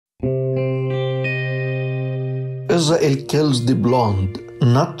Israel kills the blonde,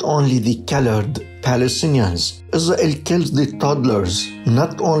 not only the colored Palestinians. Israel kills the toddlers,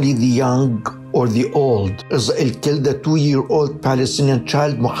 not only the young or the old. Israel killed the 2-year-old Palestinian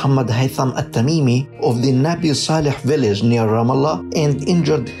child Muhammad Haytham al-Tamimi of the Nabi Saleh village near Ramallah and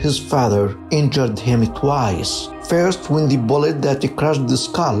injured his father, injured him twice. First, when the bullet that crushed the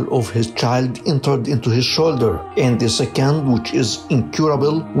skull of his child entered into his shoulder, and the second, which is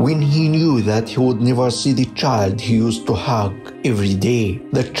incurable, when he knew that he would never see the child he used to hug every day.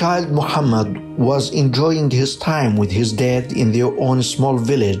 The child Muhammad was enjoying his time with his dad in their own small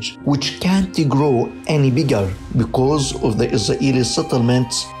village, which can't grow any bigger because of the Israeli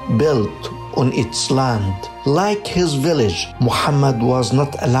settlements built on its land. Like his village, Muhammad was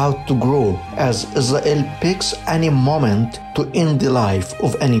not allowed to grow, as Israel picks any moment to end the life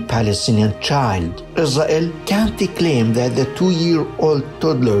of any Palestinian child. Israel can't claim that the 2-year-old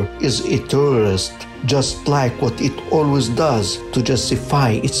toddler is a terrorist, just like what it always does to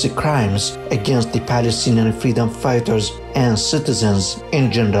justify its crimes against the Palestinian freedom fighters and citizens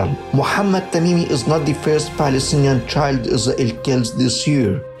in general. Muhammad Tamimi is not the first Palestinian child Israel kills this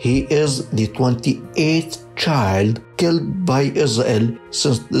year. He is the 28th child killed by Israel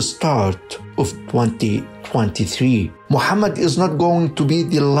since the start of 2023. Muhammad is not going to be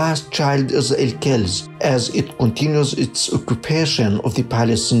the last child Israel kills, as it continues its occupation of the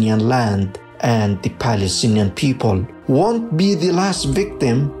Palestinian land, and the Palestinian people won't be the last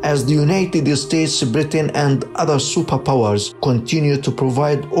victim, as the United States, Britain, and other superpowers continue to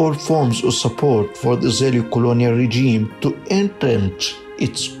provide all forms of support for the Israeli colonial regime to entrench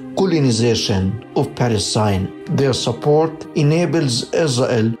its colonization of Palestine. Their support enables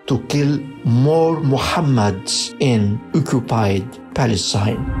Israel to kill more Muhammads in occupied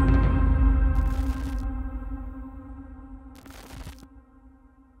Palestine.